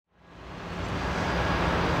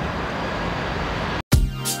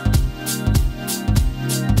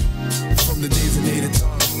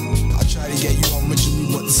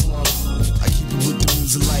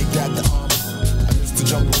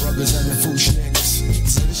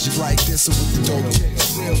shit like this or with the dope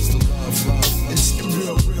kicks. Real's the love. It's the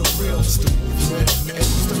real. It's the movement.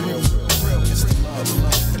 It's the real. It's the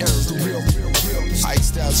love. Error's the real.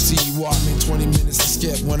 Iced out C-Walk, 20 minutes to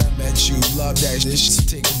skip when I met you. Love that shit, so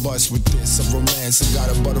take a bus with this. A romance, I got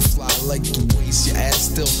a butterfly, I like the waist. Your ass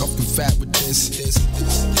still huffing fat with this.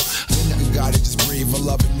 Nigga got it, just breathe. I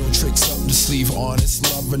love it, no tricks up the sleeve. Honest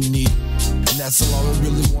love I need, and that's all I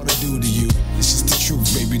really wanna do to you. It's just the truth,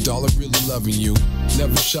 baby doll, I'm really loving you.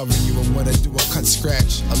 Never shoving you, and when I do, I cut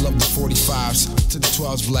scratch. I love the 45s to the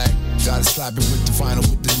 12s black. Gotta slap it with the vinyl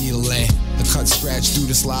with the needle in. I cut scratch, do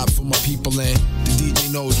this live for my people in. The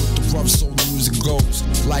DJ knows what the rough soul music goes.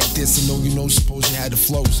 Like this, I know you know, suppose you had the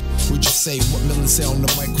flows. Would you say what Millen say on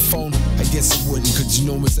the microphone? I guess you wouldn't, cause you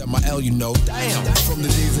know it's at my L, you know. Damn, from the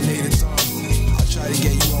days I native tongue, I try to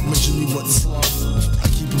get you on, mention me what the slum. I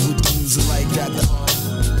keep it with the music like that, I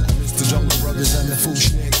miss the Jungle Brothers and the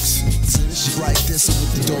Foosh Nicks. Say this shit like this or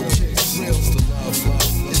with the dope kicks. Real's the love.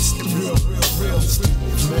 It's the real. It's the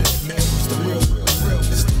movement. It's the real.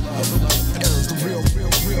 It's the love. Error's the real.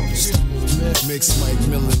 It's the movement. Mix Mike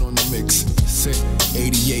Millen on the mix. Sick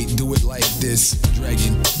 88, do it like this.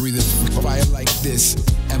 Dragon, breathing fire like this.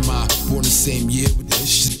 Am I born the same year with this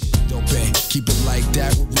shit? Dope, keep it like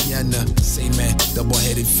that with Rihanna. Same man,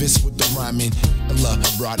 double-headed fist with the rhyming. Ella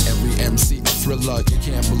brought every MC a thriller. You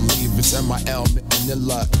can't believe it's MIL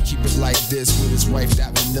Manila. Keep it like this with his wife,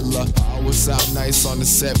 that vanilla. I always out nice on the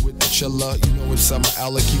set with the chiller. You know it's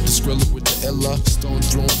MIL, keep the skrilla with the illa. Stone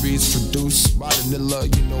Throne beats produced by Vanilla.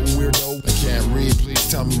 You know weirdo, I can't read, please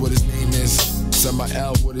tell me what his name is. It's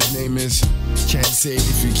MIL, what his name is. Can't say it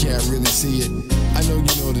if you can't really see it. I know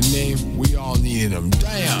you know the name, we all needed him.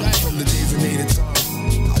 Damn, from the days of native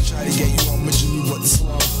tongue, I try to get you on, mention me what the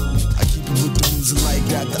slum. I keep it with the music like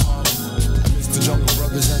that, I miss the Jungle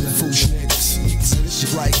Brothers and the Foosh Nicks. Say this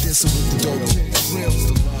shit like this or with the dope kicks. Real's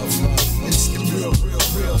the love. It's the real.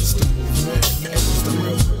 It's the movement. It's the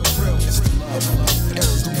real. It's the love.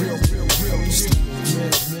 Error's the real.